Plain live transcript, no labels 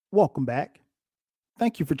Welcome back.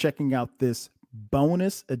 Thank you for checking out this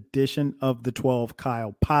bonus edition of the 12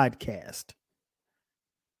 Kyle podcast.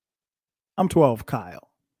 I'm 12 Kyle.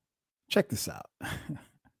 Check this out.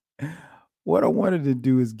 What I wanted to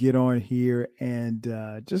do is get on here and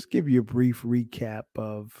just give you a brief recap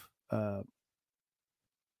of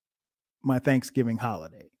my Thanksgiving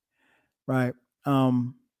holiday, right?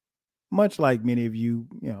 Um, Much like many of you,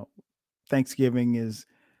 Thanksgiving is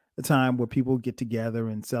a time where people get together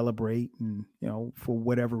and celebrate. And, for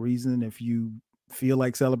whatever reason, if you feel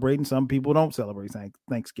like celebrating, some people don't celebrate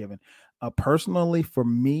Thanksgiving. Personally, for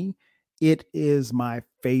me, it is my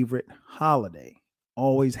favorite holiday,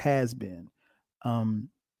 always has been. Um,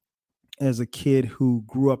 as a kid who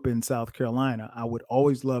grew up in South Carolina, I would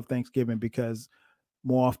always love Thanksgiving because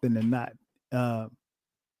more often than not, uh,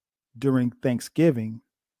 during Thanksgiving,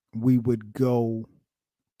 we would go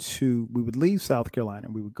we would leave South Carolina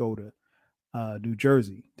and we would go to New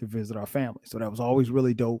Jersey to visit our family. So that was always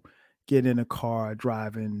really dope. Get in a car,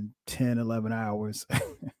 driving 10, 11 hours,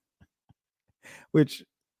 which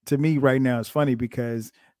to me right now is funny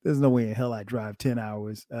because there's no way in hell I drive 10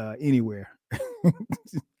 hours anywhere.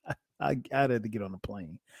 I'd have to get on a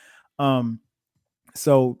plane. Um,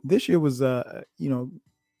 so this year was,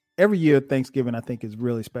 every year Thanksgiving I think is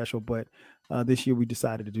really special, but this year we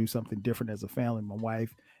decided to do something different as a family. My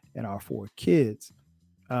wife and our four kids,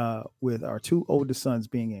 with our two oldest sons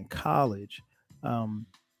being in college, um,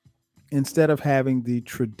 instead of having the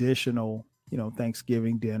traditional,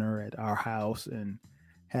 Thanksgiving dinner at our house and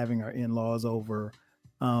having our in-laws over,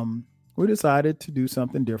 we decided to do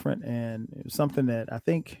something different, and it was something that I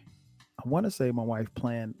want to say my wife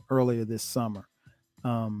planned earlier this summer.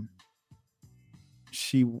 Um,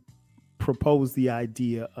 she proposed the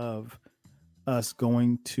idea of us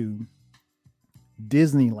going to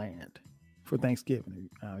Disneyland for Thanksgiving.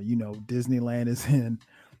 Disneyland is in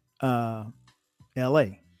uh, LA.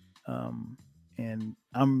 And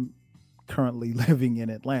I'm currently living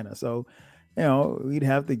in Atlanta. So, we'd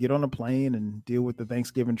have to get on a plane and deal with the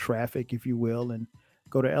Thanksgiving traffic, if you will, and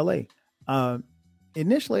go to LA. Uh,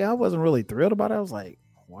 Initially, I wasn't really thrilled about it. I was like,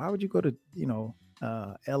 why would you go to,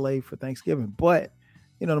 LA for Thanksgiving? But,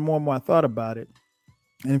 the more and more I thought about it,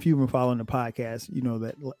 and if you've been following the podcast, you know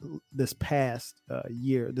that this past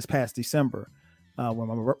this past December,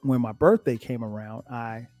 when my birthday came around,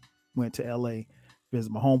 I went to LA,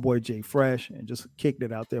 visit my homeboy Jay Fresh, and just kicked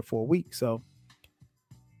it out there for a week. So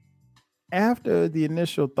after the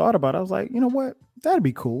initial thought about it, I was like, you know what, that'd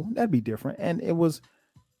be cool, that'd be different, and it was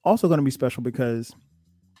also going to be special because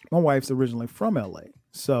my wife's originally from LA,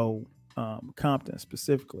 so Compton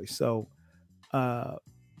specifically. So uh,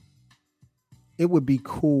 it would be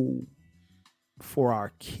cool for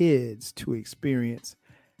our kids to experience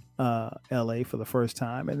LA for the first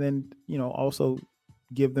time, and then also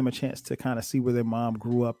give them a chance to kind of see where their mom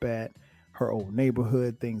grew up at, her old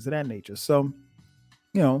neighborhood, things of that nature. So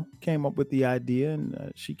came up with the idea,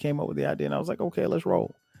 and she came up with the idea, and I was like, okay, let's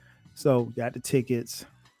roll. So got the tickets.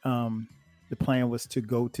 The plan was to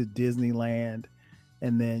go to Disneyland,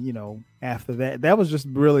 and then after that was just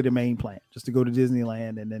really the main plan, just to go to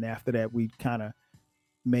Disneyland, and then after that we kind of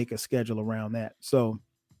make a schedule around that. So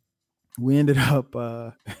we ended up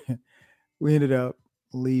we ended up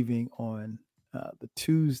leaving on the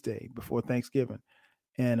Tuesday before Thanksgiving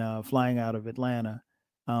and flying out of Atlanta.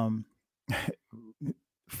 Um,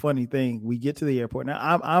 Funny thing, we get to the airport.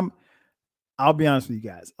 Now I'll be honest with you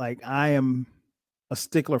guys. Like, I am a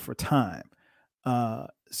stickler for time.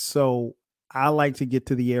 So I like to get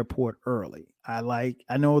to the airport early. I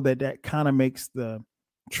know that kind of makes the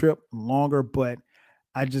trip longer, but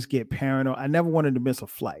I just get paranoid. I never wanted to miss a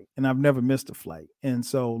flight, and I've never missed a flight. And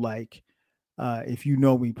so, like, if you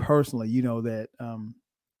know me personally, you know that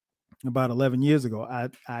about 11 years ago,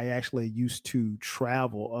 I actually used to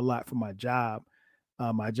travel a lot for my job.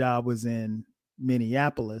 My job was in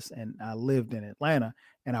Minneapolis, and I lived in Atlanta,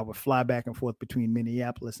 and I would fly back and forth between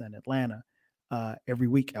Minneapolis and Atlanta. Every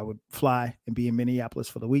week, I would fly and be in Minneapolis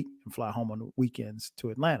for the week and fly home on the weekends to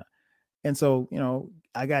Atlanta. And so,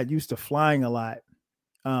 I got used to flying a lot,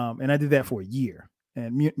 and I did that for a year.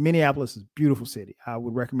 And Minneapolis is a beautiful city. I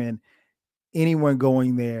would recommend anyone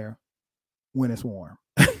going there when it's warm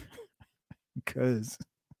because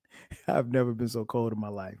I've never been so cold in my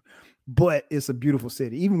life. But it's a beautiful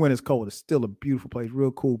city. Even when it's cold, it's still a beautiful place.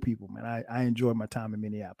 Real cool people, man. I enjoyed my time in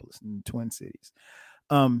Minneapolis and the Twin Cities.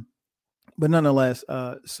 Um, but nonetheless,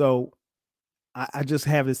 so I just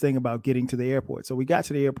have this thing about getting to the airport. So we got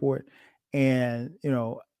to the airport, and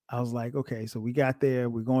I was like, okay, so we got there.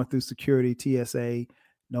 We're going through security, TSA,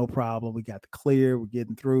 no problem. We got the clear. We're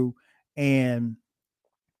getting through, and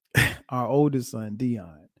our oldest son,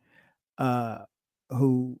 Dion. uh,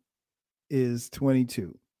 who is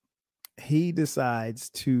 22. He decides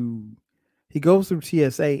to he goes through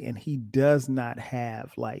TSA and he does not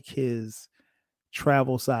have like his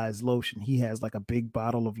travel size lotion. He has like a big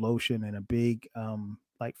bottle of lotion and a big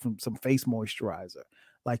like from some face moisturizer,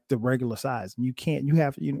 like the regular size. And you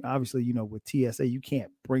have obviously, with TSA, you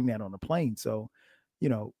can't bring that on a plane. So,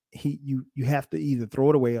 you have to either throw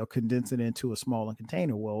it away or condense it into a smaller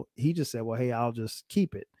container. Well, he just said, well, hey, I'll just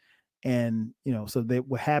keep it. And, so that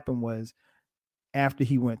what happened was after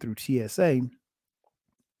he went through TSA,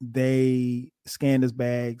 they scanned his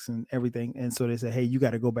bags and everything. And so they said, hey, you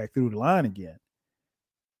got to go back through the line again.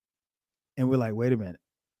 And we're like, wait a minute.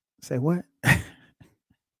 Say what?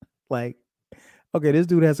 Like, okay, this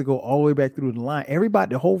dude has to go all the way back through the line.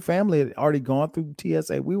 Everybody, the whole family had already gone through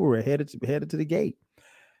TSA. We were headed to the gate.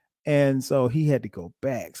 And so he had to go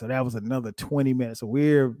back. So that was another 20 minutes. So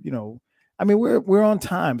we're on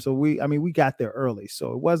time. So we got there early.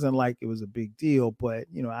 So it wasn't like it was a big deal, but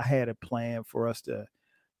I had a plan for us to,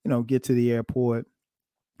 get to the airport,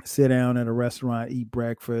 sit down at a restaurant, eat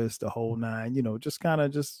breakfast, the whole nine, just kind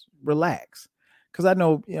of just relax. Cause I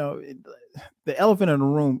know, the elephant in the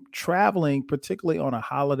room, traveling, particularly on a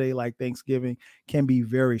holiday like Thanksgiving, can be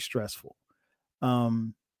very stressful.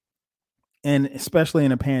 Um, and especially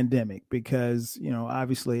in a pandemic, because,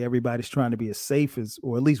 obviously everybody's trying to be as safe as,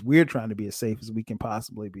 or at least we're trying to be as safe as we can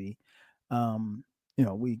possibly be. Um,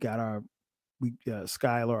 we got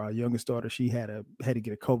Skylar, our youngest daughter, she had to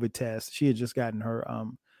get a COVID test. She had just gotten her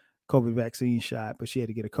COVID vaccine shot, but she had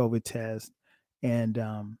to get a COVID test. And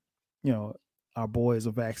you know, our boys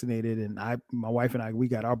are vaccinated, and my wife and I, we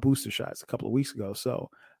got our booster shots a couple of weeks ago. So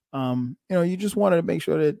you just wanted to make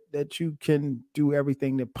sure that you can do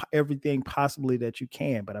everything possibly that you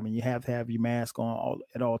can. But I mean, you have to have your mask on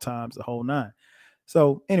at all times, the whole nine.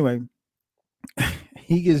 So anyway,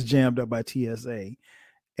 he gets jammed up by TSA,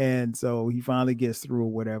 and so he finally gets through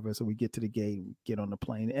or whatever. So we get to the gate, we get on the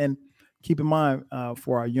plane. And keep in mind,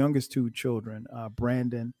 for our youngest two children,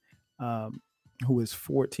 Brandon, um, who is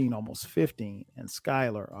 14, almost 15, and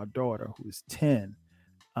Skylar, our daughter, who is 10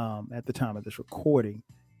 at the time of this recording,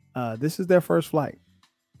 this is their first flight.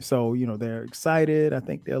 So, they're excited. I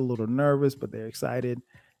think they're a little nervous, but they're excited.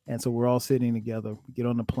 And so we're all sitting together. We get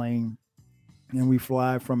on the plane and we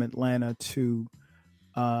fly from Atlanta to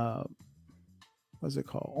uh, what's it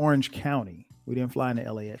called? Orange County. We didn't fly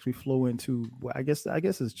into LAX. We flew into, well, I guess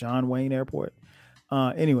it's John Wayne Airport.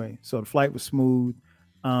 Anyway, so the flight was smooth.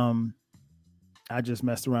 Um, I just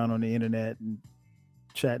messed around on the internet and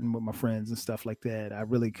chatting with my friends and stuff like that. I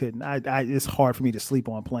really couldn't. It's hard for me to sleep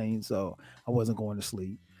on planes, so I wasn't going to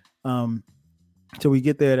sleep. Um, so we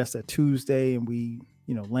get there. That's a Tuesday, and we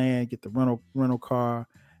land, get the rental car,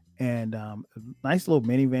 and a nice little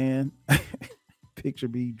minivan. Picture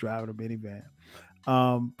me driving a minivan.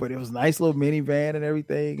 But it was a nice little minivan and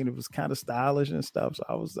everything, and it was kind of stylish and stuff. So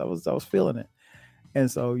I was feeling it.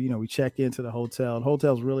 And so, we check into the hotel. The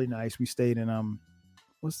hotel's really nice. We stayed in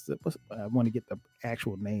what's I want to get the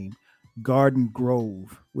actual name. Garden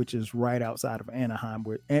Grove, which is right outside of Anaheim,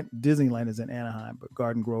 where Disneyland is in Anaheim, but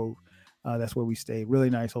Garden Grove, that's where we stayed. Really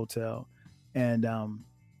nice hotel. And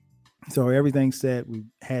so everything's set. We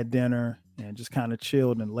had dinner and just kind of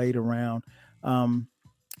chilled and laid around. Um,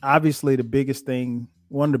 Obviously,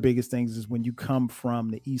 one of the biggest things is when you come from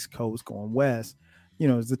the East Coast going west,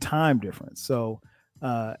 is the time difference. So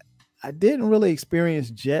I didn't really experience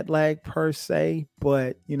jet lag per se,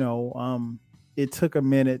 but it took a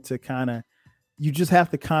minute to kind of, you just have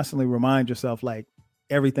to constantly remind yourself like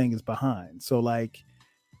everything is behind. So like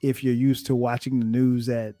if you're used to watching the news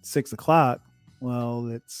at 6 o'clock, well,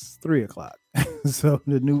 it's 3 o'clock. So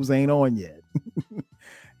the news ain't on yet.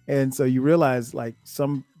 And so you realize like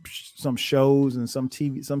some shows and some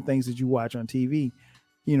things that you watch on TV,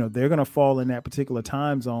 they're going to fall in that particular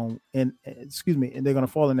time zone, and they're going to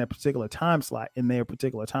fall in that particular time slot in their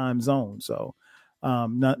particular time zone. So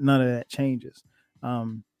none of that changes.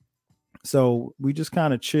 So we just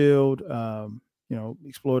kind of chilled,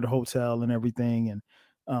 explored the hotel and everything. And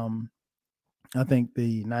I think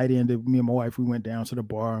the night ended, me and my wife, we went down to the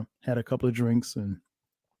bar, had a couple of drinks, and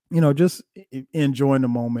just enjoying the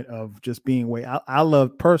moment of just being away. I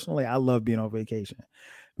love being on vacation,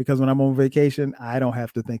 because when I'm on vacation, I don't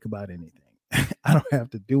have to think about anything. I don't have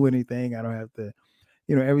to do anything. I don't have to,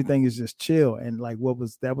 everything is just chill. And like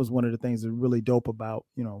that was one of the things that really dope about,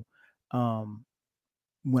 um,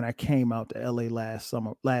 when I came out to LA last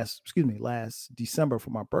December for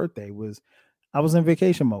my birthday, was I was in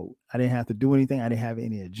vacation mode. I didn't have to do anything. I didn't have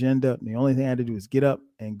any agenda. The only thing I had to do is get up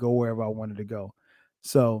and go wherever I wanted to go.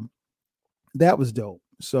 So that was dope.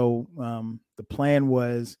 So the plan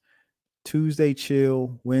was Tuesday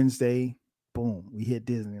chill, Wednesday, boom, we hit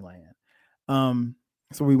Disneyland. Um,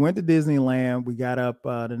 so we went to Disneyland. We got up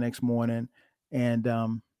the next morning,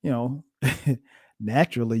 and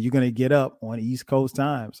naturally, you're gonna get up on East Coast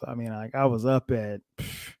time. So I mean, like I was up at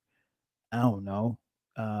I don't know,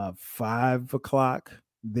 5 o'clock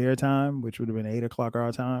their time, which would have been 8 o'clock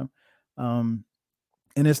our time. Um,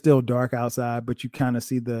 and it's still dark outside, but you kind of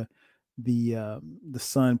see the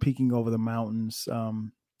sun peeking over the mountains,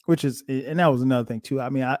 which is, and that was another thing too. I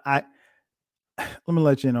mean, I let me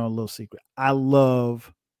let you know a little secret. I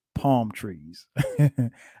love palm trees.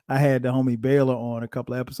 I had the homie Baylor on a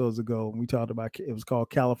couple of episodes ago, and we talked about it was called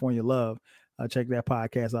California Love. Check that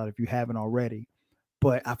podcast out if you haven't already.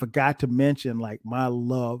 But I forgot to mention like my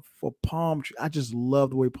love for palm trees. I just love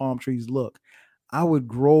the way palm trees look. I would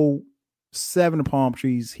grow 7 palm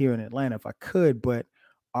trees here in Atlanta if I could, but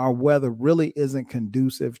our weather really isn't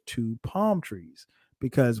conducive to palm trees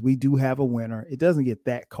because we do have a winter. It doesn't get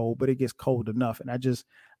that cold, but it gets cold enough. And I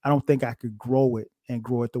don't think I could grow it and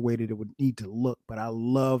grow it the way that it would need to look. But I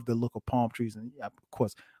love the look of palm trees. And of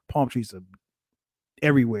course, palm trees are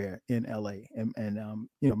everywhere in LA and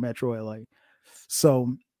Metro LA.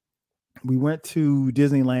 So we went to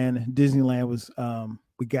Disneyland. Disneyland was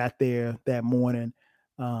we got there that morning.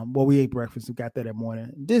 Well, we ate breakfast. We got there that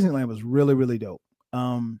morning. Disneyland was really, really dope.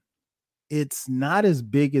 It's not as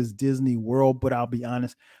big as Disney World, but I'll be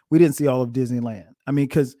honest, we didn't see all of Disneyland. I mean,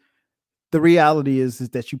 because the reality is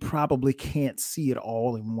that you probably can't see it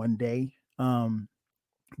all in one day.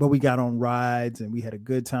 But we got on rides and we had a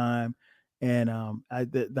good time. And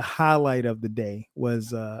the highlight of the day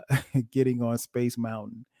was getting on Space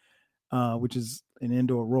Mountain, which is an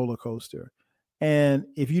indoor roller coaster. And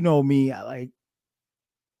if you know me, I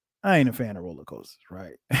ain't a fan of roller coasters,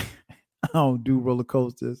 right? I don't do roller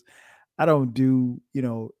coasters. I don't do,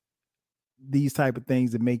 these type of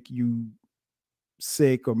things that make you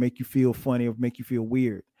sick or make you feel funny or make you feel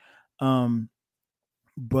weird. Um,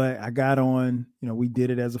 but I got on, we did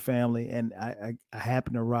it as a family, and I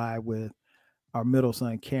happened to ride with our middle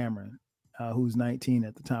son Cameron, who's 19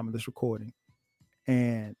 at the time of this recording,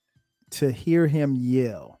 and to hear him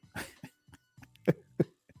yell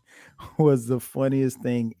was the funniest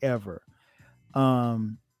thing ever.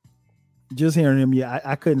 Um, just hearing him, yeah,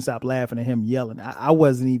 I couldn't stop laughing at him yelling. I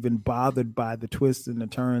wasn't even bothered by the twists and the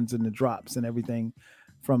turns and the drops and everything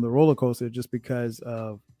from the roller coaster just because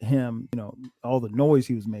of him, all the noise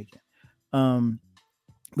he was making.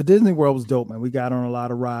 But Disney World was dope, man. We got on a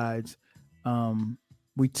lot of rides.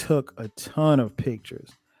 We took a ton of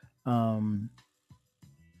pictures. Um,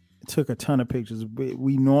 took a ton of pictures.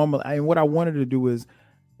 We normally, what I wanted to do is,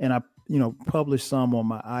 and I, published some on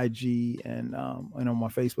my IG and on my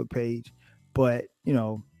Facebook page, but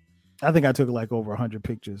I think I took like over 100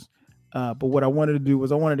 pictures. But what I wanted to do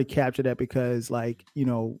was I wanted to capture that because,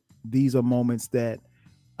 these are moments that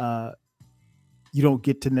uh, you don't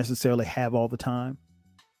get to necessarily have all the time.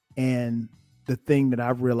 And the thing that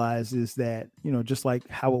I've realized is that, just like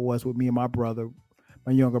how it was with me and my brother,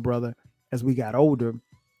 my younger brother, as we got older,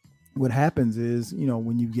 what happens is,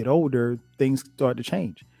 when you get older, things start to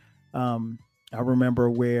change. I remember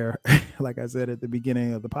where, like I said at the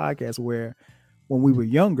beginning of the podcast, where when we were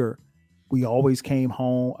younger, we always came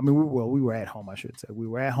home. I mean, we were at home, I should say. We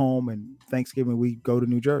were at home, and Thanksgiving we'd go to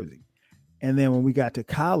New Jersey. And then when we got to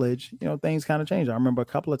college, things kind of changed. I remember a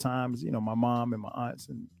couple of times, my mom and my aunts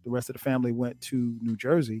and the rest of the family went to New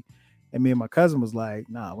Jersey, and me and my cousin was like,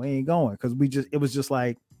 "Nah, we ain't going," because it was just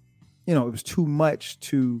like, it was too much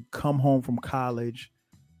to come home from college,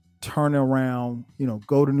 turn around,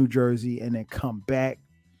 go to New Jersey, and then come back,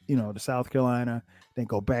 to South Carolina, then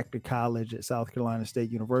go back to college at South Carolina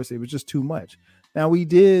State University. It was just too much. Now we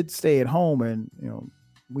did stay at home, and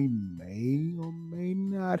we may or may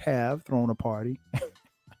not have thrown a party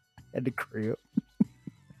at the crib.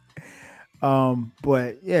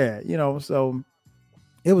 But yeah, so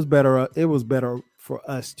it was better. It was better for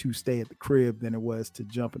us to stay at the crib than it was to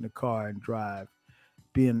jump in the car and drive,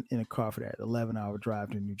 being in a car for that 11-hour drive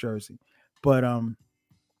to New Jersey. But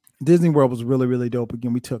Disney World was really, really dope.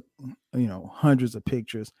 Again, we took, hundreds of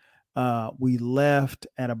pictures. We left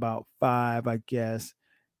at about 5, I guess.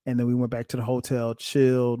 And then we went back to the hotel,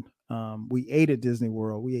 chilled. We ate at Disney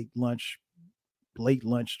World. We ate lunch, late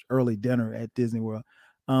lunch, early dinner at Disney World,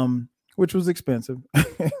 which was expensive.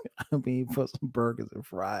 I mean, for some burgers and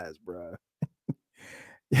fries, bro,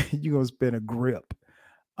 you're going to spend a grip.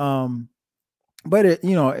 Um, but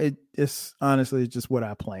it's honestly just what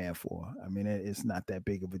I planned for. I mean, it's not that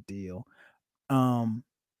big of a deal. Um,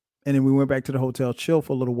 and then we went back to the hotel, chill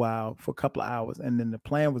for a little while, for a couple of hours, and then the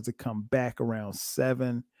plan was to come back around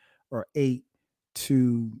 7 or 8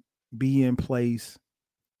 to be in place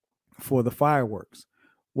for the fireworks.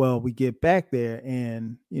 Well, we get back there,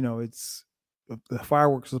 and it's the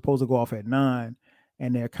fireworks are supposed to go off at 9,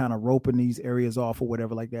 and they're kind of roping these areas off or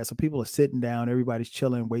whatever like that. So people are sitting down, everybody's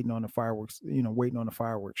chilling, waiting on the fireworks, waiting on the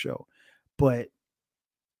fireworks show. But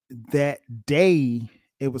that day,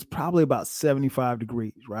 it was probably about 75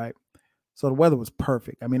 degrees, right? So the weather was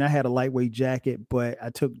perfect. I mean, I had a lightweight jacket, but I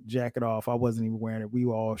took the jacket off. I wasn't even wearing it. We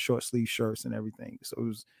were all short sleeve shirts and everything. So it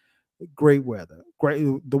was great weather. Great.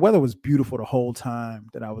 The weather was beautiful the whole time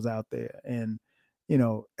that I was out there. And, you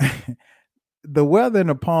know, the weather and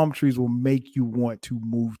the palm trees will make you want to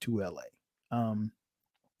move to LA.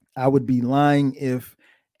 I would be lying if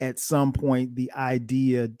at some point the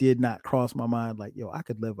idea did not cross my mind like, yo, I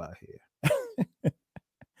could live out here.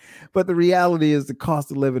 But the reality is the cost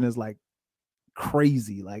of living is like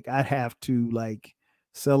crazy. Like I'd have to like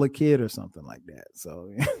sell a kid or something like that.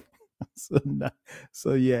 So so,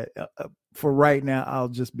 so yeah, for right now, I'll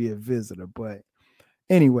just be a visitor. But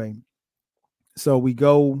anyway, so we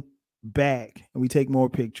go back and we take more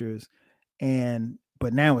pictures, and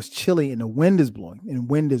but now it's chilly and the wind is blowing, and the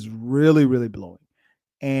wind is really, really blowing.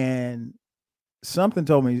 And something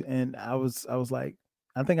told me, and I was like,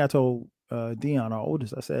 I think I told Dion, our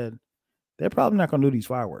oldest, I said, they're probably not going to do these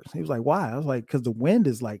fireworks. He was like, why? I was like, because the wind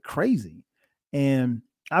is like crazy. And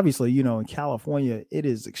obviously, in California, it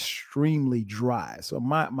is extremely dry. So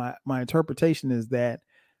my interpretation is that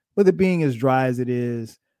with it being as dry as it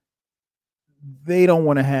is, they don't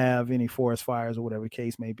want to have any forest fires or whatever the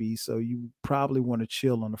case may be. So you probably want to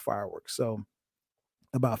chill on the fireworks. So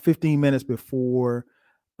about 15 minutes before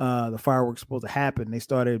the fireworks supposed to happen, they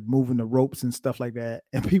started moving the ropes and stuff like that,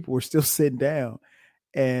 and people were still sitting down.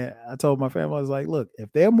 And I told my family, I was like, look,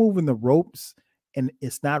 if they're moving the ropes and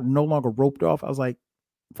it's not no longer roped off, I was like,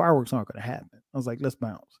 fireworks aren't going to happen. I was like, let's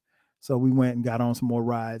bounce. So we went and got on some more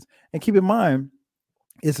rides. And keep in mind,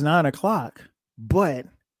 it's 9 o'clock, but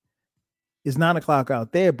it's 9 o'clock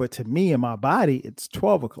out there. But to me and my body, it's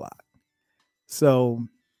 12 o'clock. So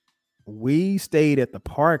we stayed at the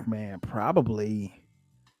park, man, probably,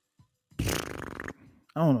 I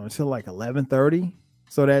don't know, until like 11:30.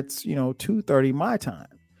 So that's, 2:30 my time,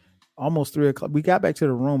 almost 3 o'clock. We got back to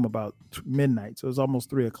the room about midnight. So it was almost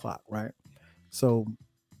 3 o'clock, right? So,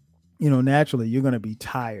 naturally you're going to be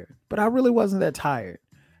tired, but I really wasn't that tired.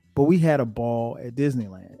 But we had a ball at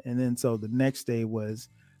Disneyland. And then so the next day was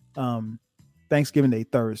um, Thanksgiving Day,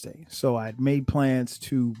 Thursday. So I had made plans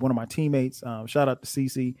to one of my teammates. Shout out to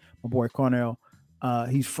CC, my boy Cornell.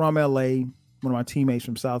 He's from LA, one of my teammates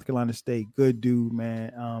from South Carolina State. Good dude,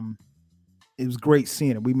 man. It was great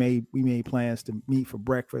seeing it. We made plans to meet for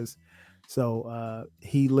breakfast. So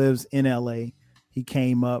he lives in LA. He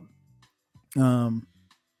came up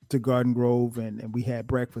to Garden Grove, and we had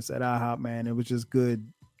breakfast at IHOP, man. It was just good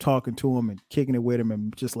talking to him and kicking it with him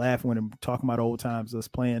and just laughing with him, talking about old times, us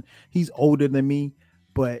playing. He's older than me,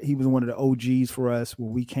 but he was one of the OGs for us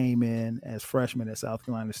when we came in as freshmen at South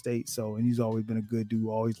Carolina State. So, and he's always been a good dude,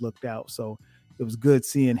 always looked out. So it was good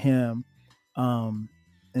seeing him. And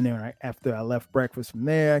then after I left breakfast from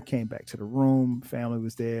there, I came back to the room. Family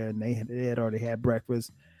was there, and they had already had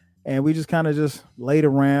breakfast, and we just kind of just laid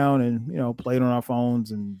around and played on our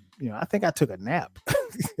phones, and I think I took a nap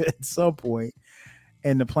at some point.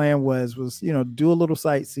 And the plan was do a little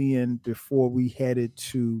sightseeing before we headed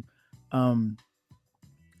to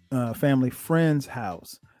family friend's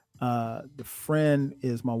house. The friend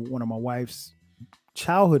is one of my wife's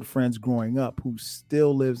childhood friends growing up, who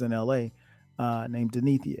still lives in LA, named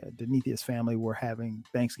Denithia. Denithia's family were having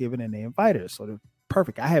Thanksgiving, and they invited us. So they're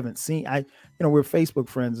perfect. I haven't seen, we're Facebook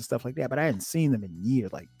friends and stuff like that, but I hadn't seen them in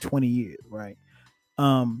years, like 20 years. Right.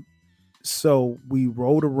 So we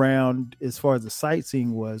rode around. As far as the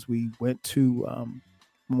sightseeing was, we went to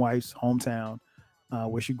my wife's hometown,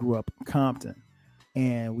 where she grew up in Compton.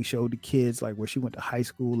 And we showed the kids like where she went to high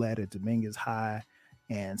school at Dominguez High,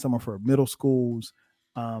 and some of her middle schools,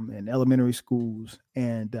 and elementary schools,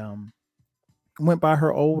 and went by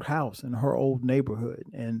her old house and her old neighborhood.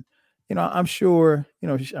 And I'm sure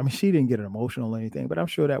she didn't get an emotional or anything, but I'm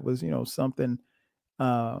sure that was something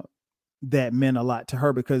that meant a lot to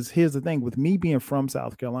her. Because here's the thing, with me being from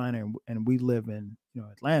South Carolina, and we live in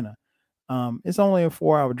Atlanta, it's only a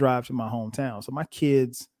 4-hour drive to my hometown. So my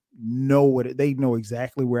kids know they know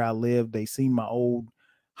exactly where I live. They seen my old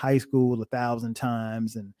high school 1,000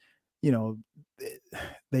 times, and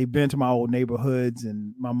they've been to my old neighborhoods.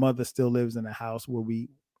 And my mother still lives in the house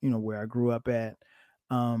where I grew up at.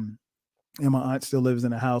 And my aunt still lives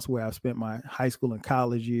in the house where I spent my high school and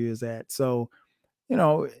college years at. So,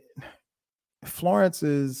 Florence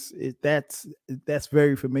that's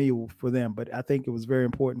very familiar for them, but I think it was very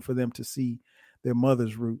important for them to see their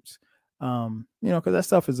mother's roots. Because that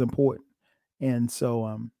stuff is important. And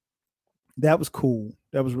so that was cool.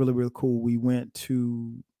 That was really, really cool. We went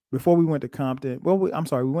to before we went to Compton. Well, I'm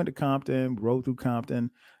sorry, we went to Compton, rode through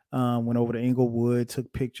Compton, went over to Inglewood,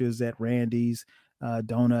 took pictures at Randy's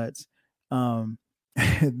Donuts. And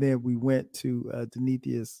then we went to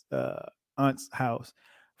Denithia's aunt's house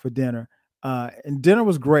for dinner. And dinner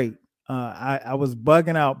was great. I was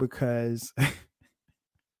bugging out because there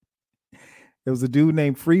was a dude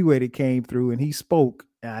named Freeway that came through and he spoke.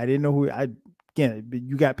 I didn't know again,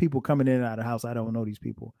 you got people coming in and out of the house. I don't know these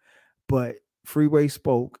people, but Freeway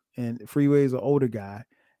spoke, and Freeway is an older guy,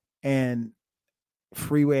 and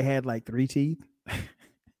Freeway had like 3 teeth,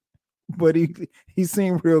 but he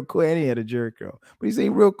seemed real cool, and he had a jerk girl, but he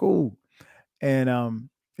seemed real cool. And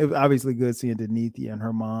it was obviously good seeing Denithia and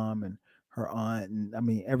her mom and her aunt, and I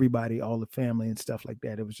mean everybody, all the family and stuff like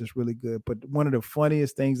that. It was just really good. But one of the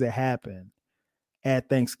funniest things that happened at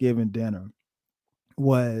Thanksgiving dinner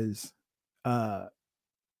was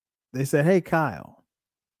they said, "Hey Kyle,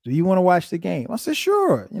 do you want to watch the game?" I said,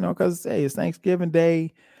 "Sure," because hey, it's Thanksgiving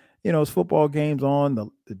Day. It's football games on.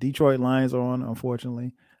 The Detroit Lions are on,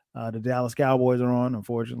 unfortunately. The Dallas Cowboys are on,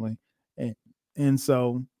 unfortunately, and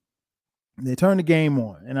so they turned the game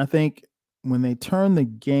on. And I think when they turned the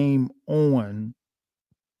game on,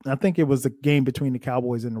 I think it was the game between the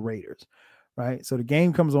Cowboys and the Raiders, right? So the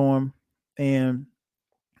game comes on, and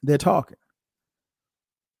they're talking,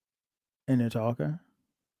 and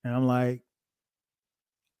I'm like,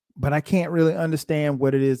 but I can't really understand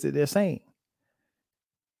what it is that they're saying.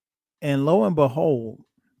 And lo and behold,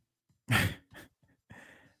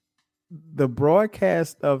 the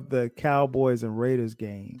broadcast of the Cowboys and Raiders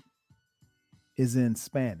game is in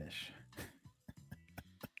Spanish.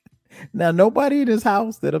 Now, nobody in this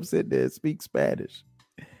house that I'm sitting there speaks Spanish,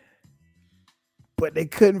 but they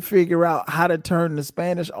couldn't figure out how to turn the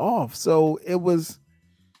Spanish off. So it was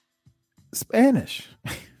Spanish.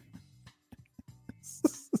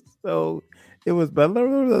 So it was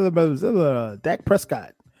Dak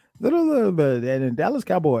Prescott and Dallas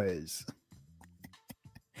Cowboys.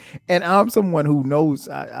 And I'm someone who knows,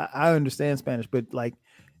 I understand Spanish, but like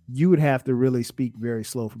you would have to really speak very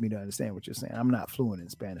slow for me to understand what you're saying. I'm not fluent in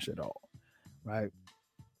Spanish at all, right?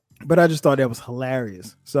 But I just thought that was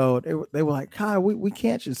hilarious. So they were like, "Kyle, we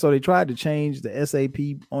can't." So they tried to change the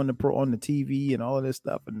SAP on the TV and all of this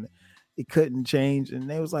stuff, and it couldn't change. And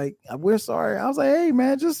they was like, "We're sorry." I was like, "Hey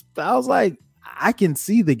man, I was like, I can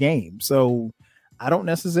see the game, so I don't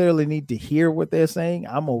necessarily need to hear what they're saying.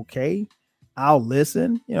 I'm okay. I'll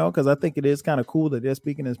listen, because I think it is kind of cool that they're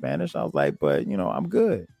speaking in Spanish." I was like, "But I'm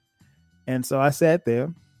good." And so I sat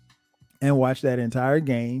there and watched that entire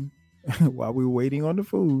game while we were waiting on the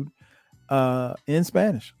food in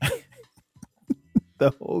Spanish.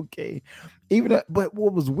 The whole game. But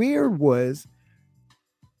what was weird was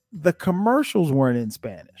the commercials weren't in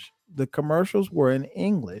Spanish. The commercials were in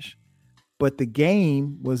English, but the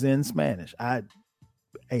game was in Spanish. I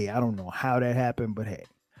don't know how that happened, but hey.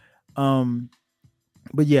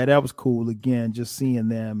 But yeah, that was cool. Again, just seeing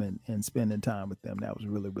them and spending time with them. That was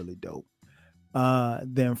really, really dope.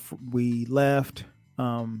 Then we left,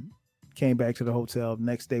 came back to the hotel.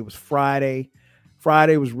 Next day was Friday.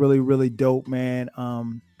 Friday was really, really dope, man.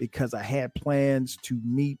 Because I had plans to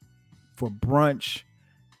meet for brunch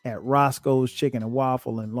at Roscoe's Chicken and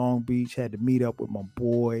Waffle in Long Beach. Had to meet up with my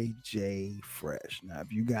boy Jay Fresh. Now,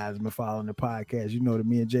 if you guys have been following the podcast, you know that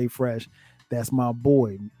me and Jay Fresh, that's my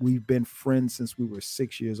boy. We've been friends since we were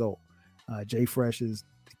 6 years old. Jay Fresh is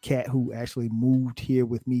the cat who actually moved here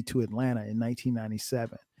with me to Atlanta in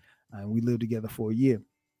 1997. And we lived together for a year.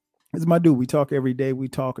 This is my dude. We talk every day. We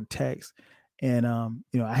talk or text. And,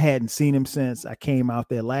 I hadn't seen him since I came out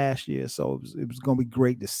there last year. So it was going to be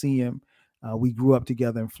great to see him. We grew up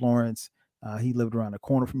together in Florence. He lived around the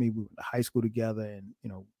corner from me. We went to high school together. And,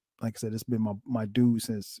 like I said, it's been my dude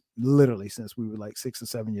since we were like 6 or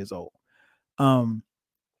 7 years old. And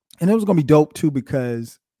it was going to be dope too,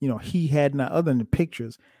 because, he had not, other than the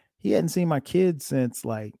pictures, he hadn't seen my kids since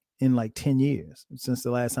in 10 years, since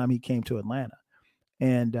the last time he came to Atlanta.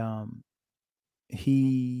 And,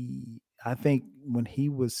 I think when he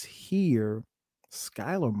was here,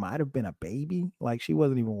 Skylar might've been a baby. Like she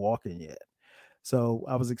wasn't even walking yet. So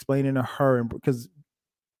I was explaining to her, and because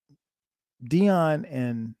Dion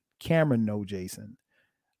and Cameron know Jason.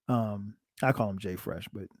 I call him Jay Fresh,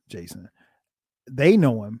 but Jason, they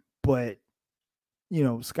know him, but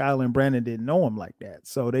Skylar and Brandon didn't know him like that.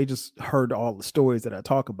 So they just heard all the stories that I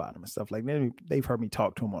talk about him and stuff like that. They've heard me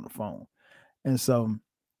talk to him on the phone. And so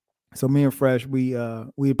So me and Fresh, we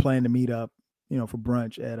had planned to meet up, for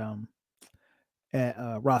brunch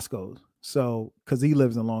at Roscoe's. So because he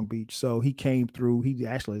lives in Long Beach, so he came through. He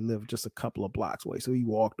actually lived just a couple of blocks away, so he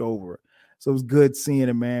walked over. So it was good seeing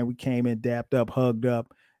him, man. We came in, dapped up, hugged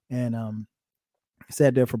up, and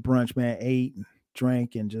sat there for brunch, man. Ate, and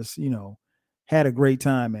drank, and just had a great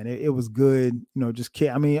time, man. It was good, Just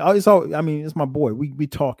I mean, it's all. I mean, it's my boy. We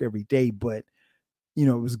talk every day, but it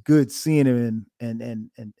was good seeing him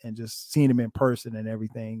and just seeing him in person and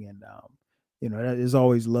everything. And that is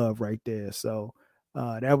always love right there. So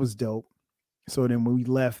that was dope. So then when we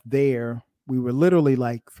left there, we were literally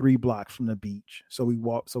like 3 blocks from the beach. So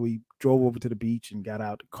we drove over to the beach and got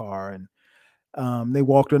out the car, and they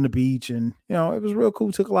walked on the beach, and it was real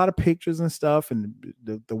cool. Took a lot of pictures and stuff, and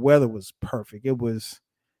the weather was perfect. It was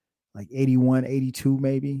like 81, 82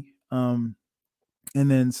 maybe. And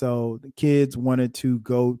then so the kids wanted to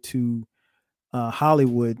go to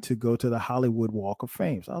Hollywood to go to the Hollywood Walk of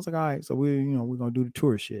Fame. So I was like, all right, so we're gonna do the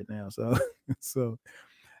tourist shit now. So so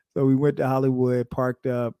so we went to Hollywood, parked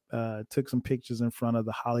up, took some pictures in front of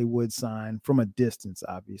the Hollywood sign from a distance,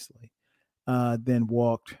 obviously. Then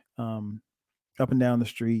walked up and down the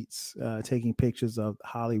streets, taking pictures of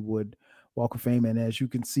Hollywood Walk of Fame. And as you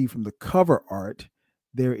can see from the cover art,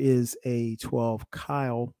 there is a 12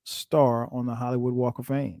 Kyle star on the Hollywood Walk of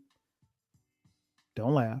Fame.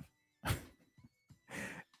 Don't laugh.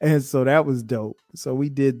 And so that was dope. So we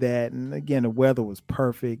did that. And again, the weather was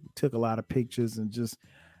perfect. Took a lot of pictures and just,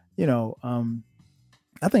 you know, um,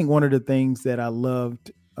 I think one of the things that I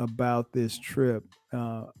loved about this trip,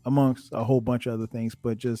 amongst a whole bunch of other things,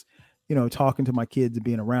 but just, talking to my kids and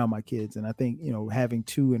being around my kids. And I think, having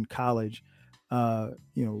two in college, uh,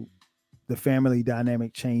 you know, the family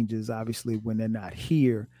dynamic changes obviously when they're not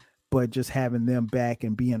here, but just having them back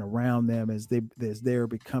and being around them as they're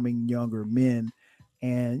becoming younger men.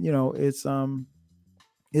 And,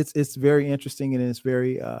 it's very interesting, and it's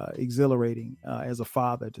very exhilarating as a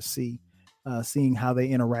father to see seeing how they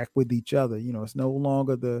interact with each other. It's no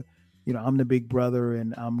longer I'm the big brother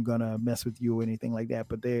and I'm gonna mess with you or anything like that.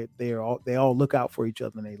 But they all look out for each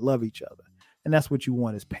other and they love each other, and that's what you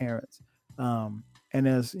want as parents. And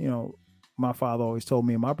as my father always told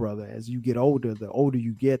me and my brother, as you get older, the older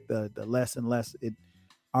you get, the less and less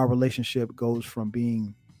our relationship goes from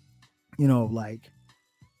being like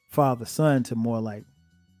father son to more like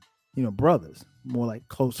brothers, more like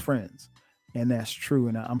close friends. And that's true.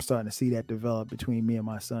 And I'm starting to see that develop between me and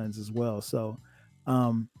my sons as well.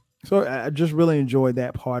 Um, so I just really enjoyed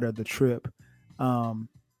that part of the trip. Um,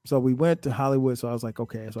 so we went to Hollywood. So I was like,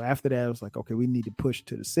 okay. So after that, I was like, okay, we need to push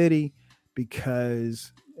to the city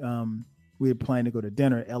because we had planned to go to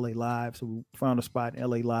dinner at LA Live. So we found a spot in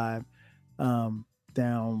LA Live, um,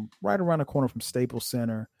 down right around the corner from Staples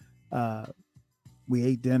Center. Uh, we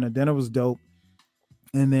ate dinner. Dinner was dope.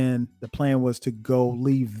 And then the plan was to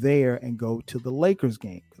leave there and go to the Lakers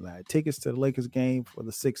game because I had tickets to the Lakers game for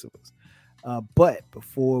the 6 of us. But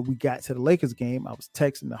before we got to the Lakers game, I was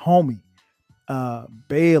texting the homie,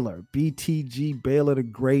 Baylor, BTG Baylor the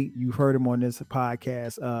Great. You heard him on this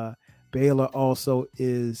podcast. Baylor also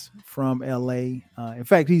is from LA. In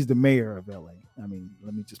fact, he's the mayor of LA. I mean,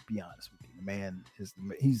 let me just be honest with you. The man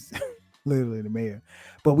he's literally the mayor.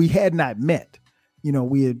 But we had not met.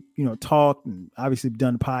 We had, talked and obviously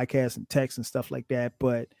done podcasts and texts and stuff like that.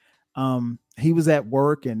 But he was at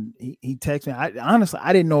work and he texted me.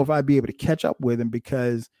 I didn't know if I'd be able to catch up with him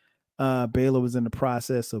because Baylor was in the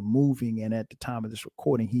process of moving. And at the time of this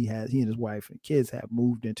recording, he and his wife and kids have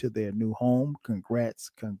moved into their new home.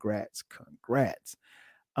 Congrats, congrats, congrats.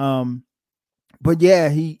 But yeah,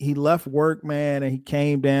 he left work, man, and he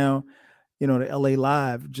came down, to LA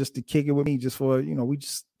Live just to kick it with me, just for, we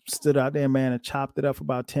just stood out there, man, and chopped it up for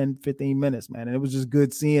about 10, 15 minutes, man. And it was just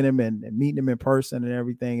good seeing him and meeting him in person and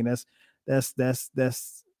everything. And that's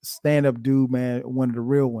stand-up dude, man, one of the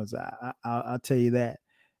real ones. I'll tell you that.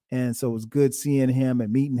 And so it was good seeing him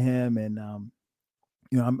and meeting him. And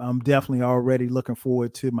I'm definitely already looking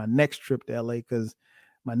forward to my next trip to LA, because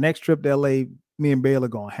my next trip to LA, me and Baylor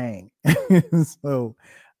gonna hang. So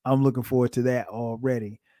I'm looking forward to that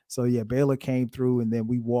already. So yeah, Baylor came through, and then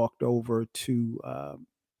we walked over to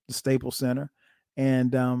the Staples Center,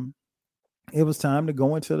 and it was time to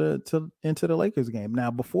go into the Lakers game.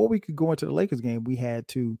 Now, before we could go into the Lakers game, we had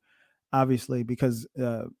to, obviously, because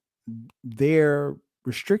their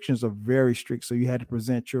restrictions are very strict. So you had to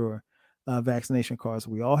present your vaccination cards.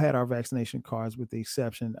 We all had our vaccination cards, with the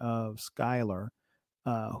exception of Skylar,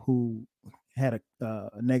 who had a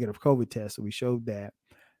negative COVID test. So we showed that,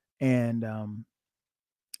 and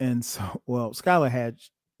so, well, Skylar had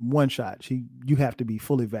one shot. You have to be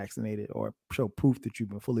fully vaccinated or show proof that you've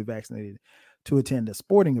been fully vaccinated to attend a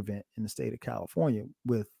sporting event in the state of California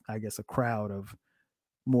with, I guess, a crowd of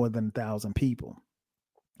more than 1,000 people.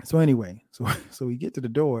 So anyway, so we get to the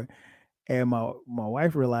door, and my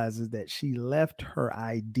wife realizes that she left her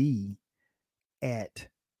ID at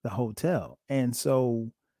the hotel, and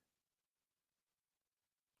so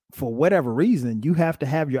for whatever reason, you have to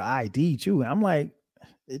have your ID too. And I'm like,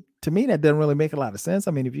 to me, that doesn't really make a lot of sense.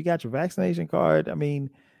 I mean, if you got your vaccination card, I mean,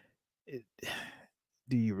 it,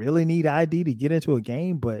 do you really need ID to get into a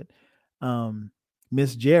game? But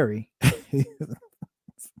Miss Jerry,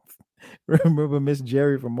 remember Miss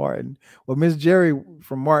Jerry from Martin? Well, Miss Jerry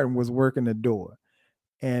from Martin was working the door.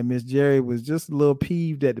 And Miss Jerry was just a little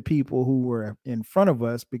peeved at the people who were in front of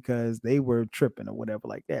us because they were tripping or whatever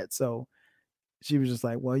like that. So she was just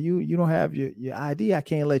like, well, you don't have your ID. I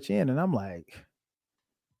can't let you in. And I'm like,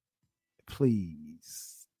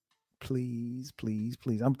 please, please, please,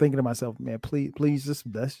 please. I'm thinking to myself, man, please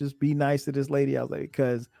let's just be nice to this lady out there,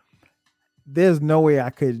 because there's no way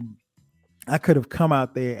I could have come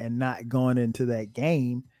out there and not gone into that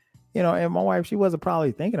game. And my wife, she wasn't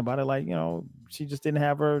probably thinking about it. Like, she just didn't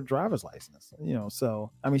have her driver's license,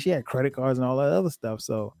 so, I mean, she had credit cards and all that other stuff.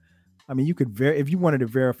 So, I mean, you could if you wanted to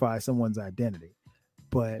verify someone's identity,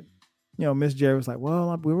 but Miss Jerry was like,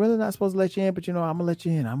 well, we're really not supposed to let you in, but I'm gonna let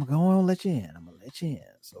you in. I'm gonna let you in. I'm gonna let you in.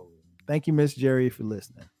 So thank you, Miss Jerry, if you're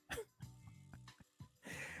listening.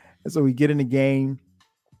 And so we get in the game,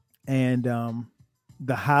 and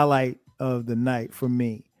the highlight of the night for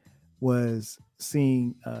me was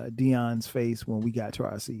seeing Deion's face when we got to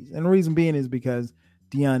our seats. And the reason being is because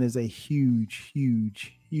Deion is a huge,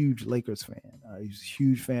 huge, huge Lakers fan. He's a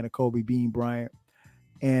huge fan of Kobe Bean Bryant.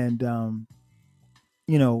 And,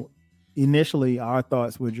 initially our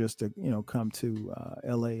thoughts were just to, come to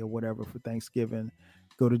LA or whatever for Thanksgiving,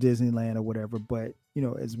 go to Disneyland or whatever. But,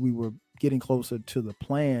 as we were getting closer to the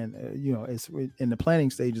plan, as in the planning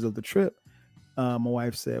stages of the trip, my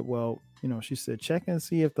wife said, well, she said, check and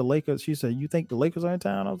see if the Lakers, she said, you think the Lakers are in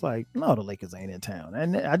town? I was like, no, the Lakers ain't in town.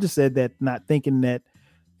 And I just said that, not thinking that,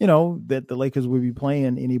 that the Lakers would be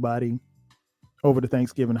playing anybody over the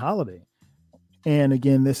Thanksgiving holiday. And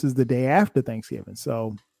again, this is the day after Thanksgiving.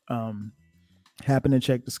 So, happened to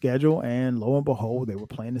check the schedule, and lo and behold, they were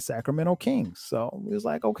playing the Sacramento Kings. So it was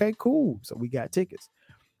like, okay, cool. So we got tickets.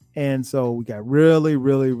 And so we got really,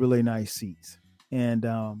 really, really nice seats. And,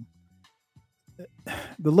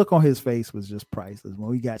 the look on his face was just priceless. When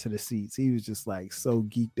we got to the seats, he was just like so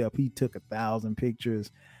geeked up. He took 1,000 pictures,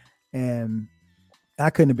 and I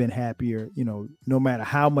couldn't have been happier. No matter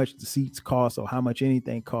how much the seats cost or how much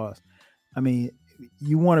anything costs. I mean,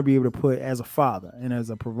 you want to be able to put, as a father and as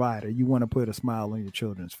a provider, you want to put a smile on your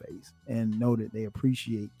children's face and know that they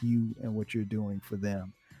appreciate you and what you're doing for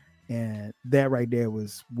them. And that right there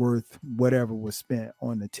was worth whatever was spent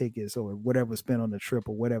on the tickets or whatever was spent on the trip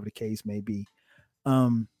or whatever the case may be.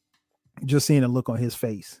 Just seeing the look on his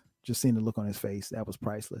face, that was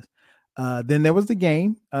priceless. Then there was the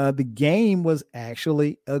game. The game was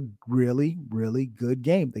actually a really, really good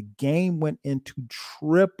game. The game went into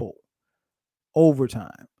triple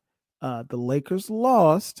overtime. The Lakers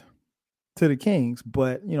lost to the Kings,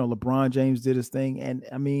 but LeBron James did his thing, and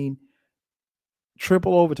I mean,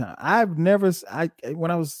 triple overtime.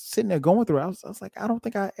 When I was sitting there going through it, I was like, I don't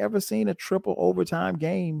think I ever seen a triple overtime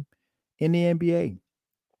game in the NBA.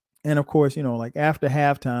 And of course, like after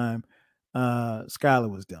halftime,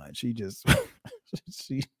 Skylar was done. She just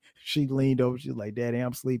she leaned over. She's like, Daddy,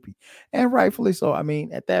 I'm sleepy. And rightfully so. I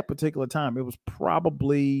mean, at that particular time, it was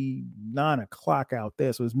probably 9:00 out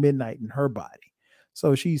there. So it was midnight in her body.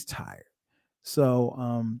 So she's tired.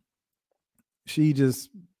 So she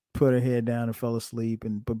just put her head down and fell asleep.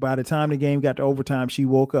 But by the time the game got to overtime, she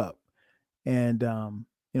woke up. And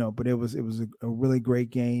but it was a really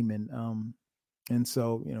great game. And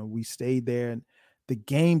so, we stayed there, and the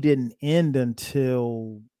game didn't end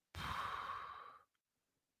until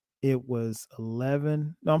it was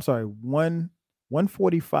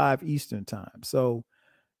 1:45 Eastern time. So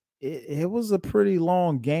it was a pretty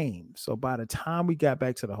long game. So by the time we got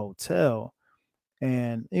back to the hotel,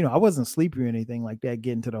 and, I wasn't sleepy or anything like that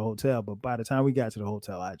getting to the hotel, but by the time we got to the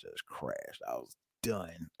hotel, I just crashed. I was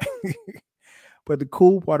done. But the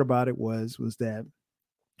cool part about it was that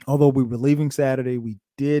although we were leaving Saturday, we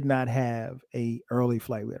did not have a early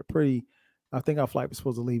flight. We had I think our flight was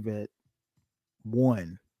supposed to leave at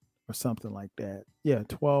 1 or something like that. Yeah,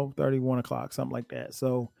 12:30, 1 o'clock, something like that.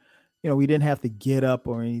 So, we didn't have to get up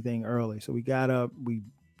or anything early. So we got up, we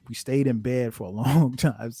stayed in bed for a long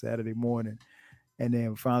time Saturday morning. And then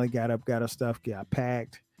we finally got up, got our stuff, got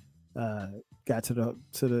packed, Got to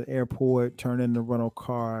the airport, turned in the rental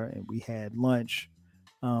car, and we had lunch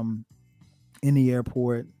um, in the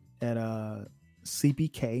airport at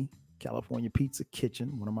CPK, California Pizza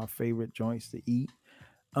Kitchen, one of my favorite joints to eat.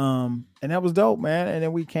 And that was dope, man. And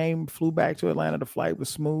then we flew back to Atlanta. The flight was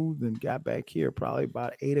smooth and got back here probably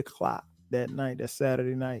about 8 o'clock that night, that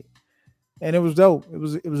Saturday night. And it was dope. It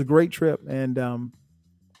was a great trip. And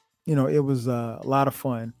it was a lot of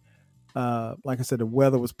fun. Like I said, the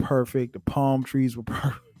weather was perfect. The palm trees were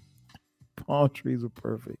perfect. Palm trees were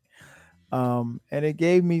perfect. And it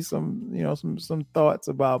gave me some thoughts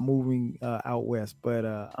about moving out west. But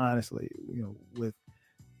honestly, with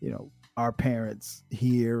our parents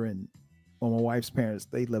here and my wife's parents,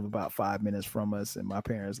 they live about 5 minutes from us, and my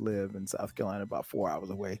parents live in South Carolina about 4 hours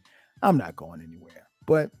away. I'm not going anywhere.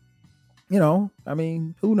 But I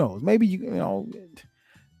mean, who knows? Maybe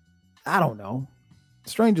I don't know.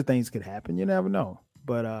 Stranger things could happen. You never know.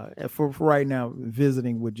 But for right now,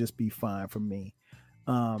 visiting would just be fine for me.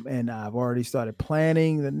 And I've already started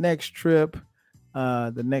planning the next trip.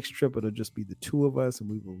 The next trip, it'll just be the two of us, and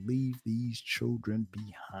we will leave these children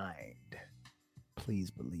behind. Please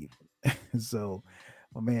believe it. So,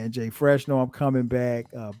 my man Jay Fresh know I'm coming back.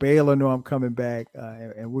 Baylor know I'm coming back,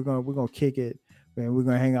 and we're gonna kick it, and we're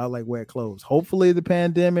gonna hang out like wet clothes. Hopefully, the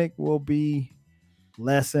pandemic will be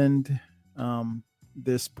lessened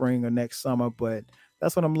this spring or next summer, but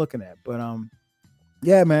that's what I'm looking at. But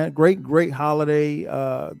yeah, man, great holiday,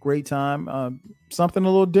 great time. Something a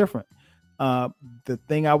little different. The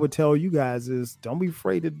thing I would tell you guys is don't be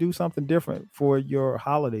afraid to do something different for your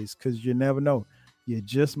holidays, because you never know. You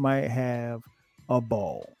just might have a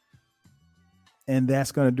ball. And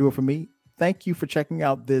that's going to do it for me. Thank you for checking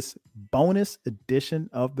out this bonus edition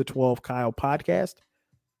of the 12 Kyle podcast.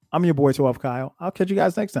 I'm your boy 12 Kyle. I'll catch you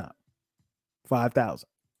guys next time. 5,000.